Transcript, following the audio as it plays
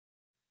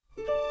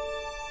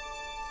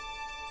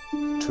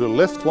To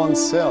lift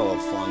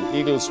oneself on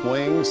eagle's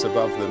wings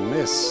above the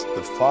mist,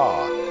 the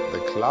fog,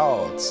 the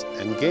clouds,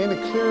 and gain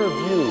a clearer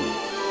view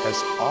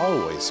has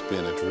always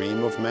been a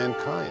dream of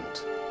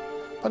mankind.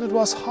 But it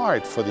was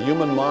hard for the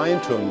human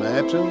mind to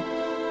imagine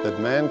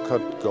that man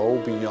could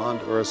go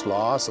beyond Earth's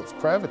laws of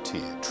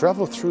gravity,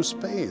 travel through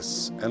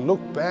space, and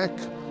look back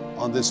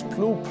on this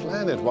blue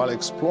planet while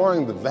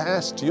exploring the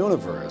vast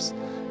universe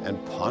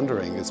and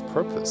pondering its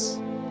purpose.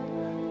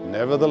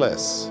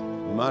 Nevertheless,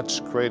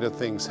 much greater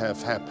things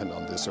have happened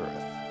on this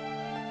earth.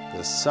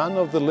 The Son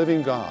of the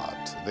living God,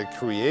 the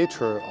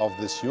creator of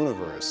this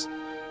universe,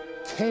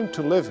 came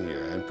to live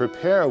here and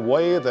prepare a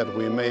way that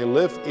we may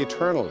live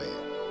eternally.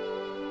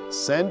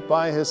 Sent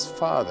by his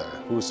Father,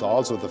 who is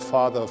also the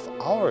Father of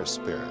our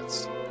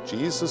spirits,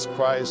 Jesus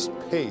Christ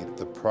paid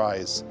the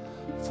price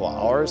for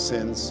our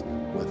sins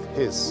with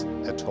his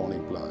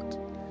atoning blood.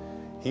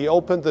 He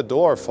opened the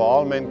door for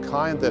all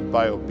mankind that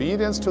by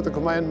obedience to the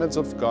commandments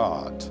of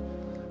God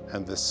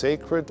and the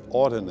sacred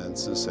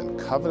ordinances and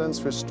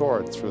covenants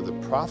restored through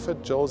the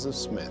prophet Joseph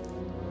Smith,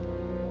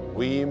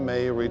 we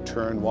may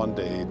return one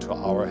day to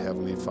our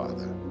Heavenly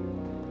Father.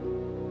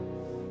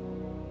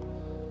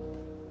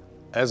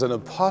 As an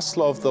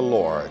apostle of the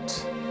Lord,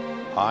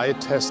 I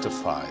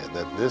testify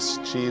that this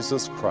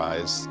Jesus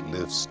Christ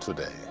lives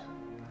today,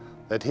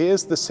 that he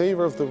is the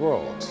Savior of the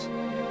world.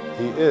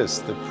 He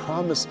is the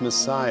promised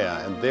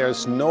Messiah, and there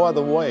is no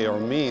other way or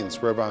means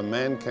whereby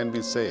man can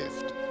be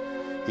saved.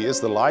 He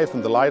is the life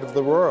and the light of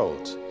the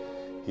world.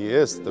 He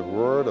is the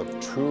word of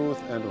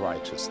truth and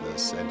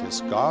righteousness, and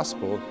his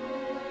gospel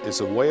is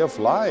a way of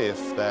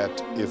life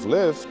that, if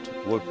lived,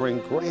 will bring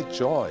great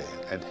joy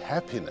and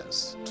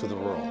happiness to the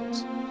world.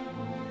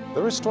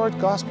 The restored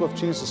gospel of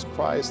Jesus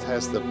Christ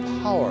has the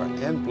power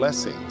and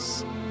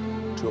blessings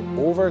to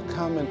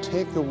overcome and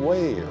take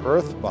away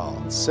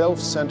earthbound,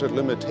 self-centered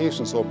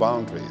limitations or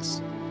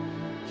boundaries.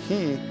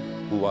 He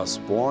who was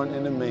born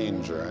in a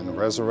manger and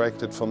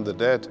resurrected from the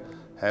dead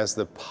has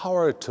the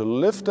power to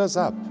lift us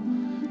up,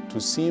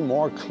 to see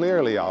more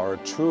clearly our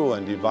true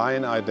and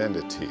divine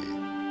identity.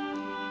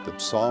 The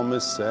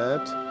psalmist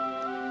said,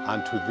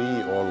 "Unto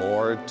thee, O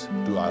Lord,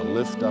 do I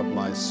lift up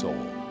my soul."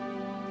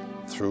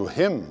 Through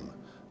him,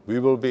 we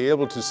will be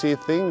able to see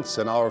things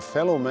and our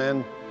fellow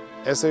men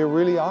as they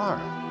really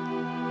are.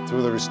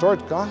 Through the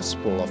restored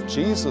gospel of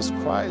Jesus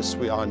Christ,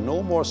 we are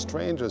no more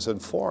strangers and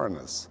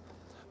foreigners,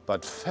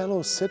 but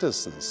fellow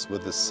citizens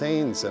with the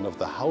saints and of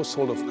the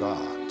household of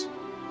God.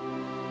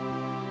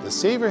 The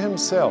Savior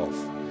himself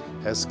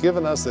has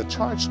given us the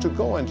charge to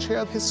go and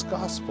share his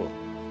gospel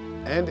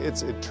and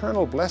its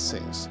eternal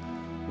blessings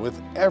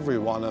with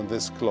everyone on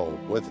this globe,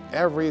 with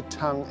every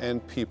tongue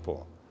and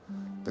people.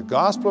 The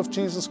gospel of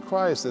Jesus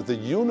Christ is the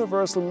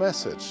universal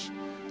message,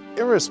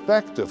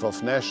 irrespective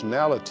of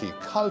nationality,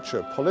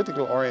 culture,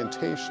 political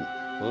orientation,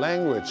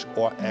 language,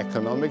 or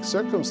economic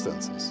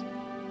circumstances.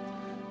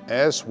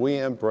 As we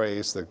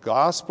embrace the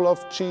gospel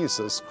of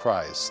Jesus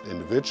Christ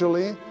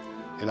individually,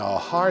 in our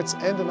hearts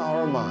and in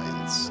our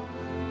minds,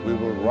 we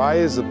will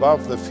rise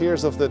above the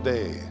fears of the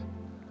day.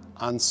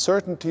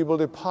 Uncertainty will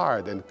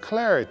depart, and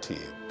clarity,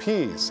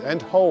 peace,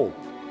 and hope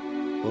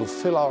will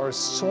fill our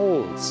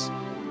souls,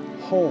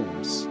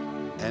 homes,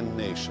 and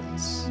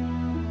nations.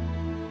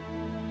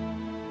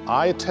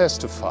 I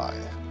testify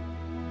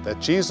that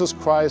Jesus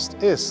Christ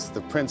is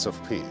the Prince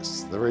of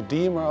Peace, the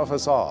Redeemer of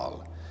us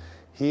all.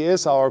 He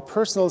is our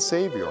personal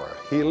Savior.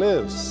 He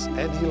lives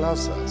and he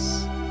loves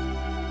us.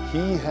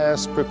 He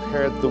has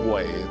prepared the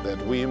way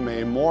that we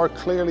may more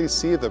clearly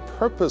see the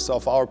purpose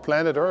of our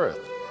planet Earth,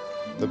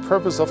 the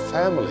purpose of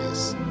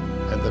families,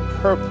 and the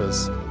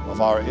purpose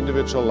of our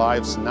individual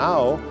lives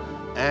now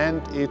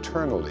and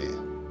eternally.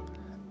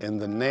 In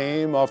the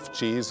name of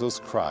Jesus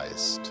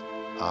Christ,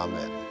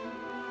 amen.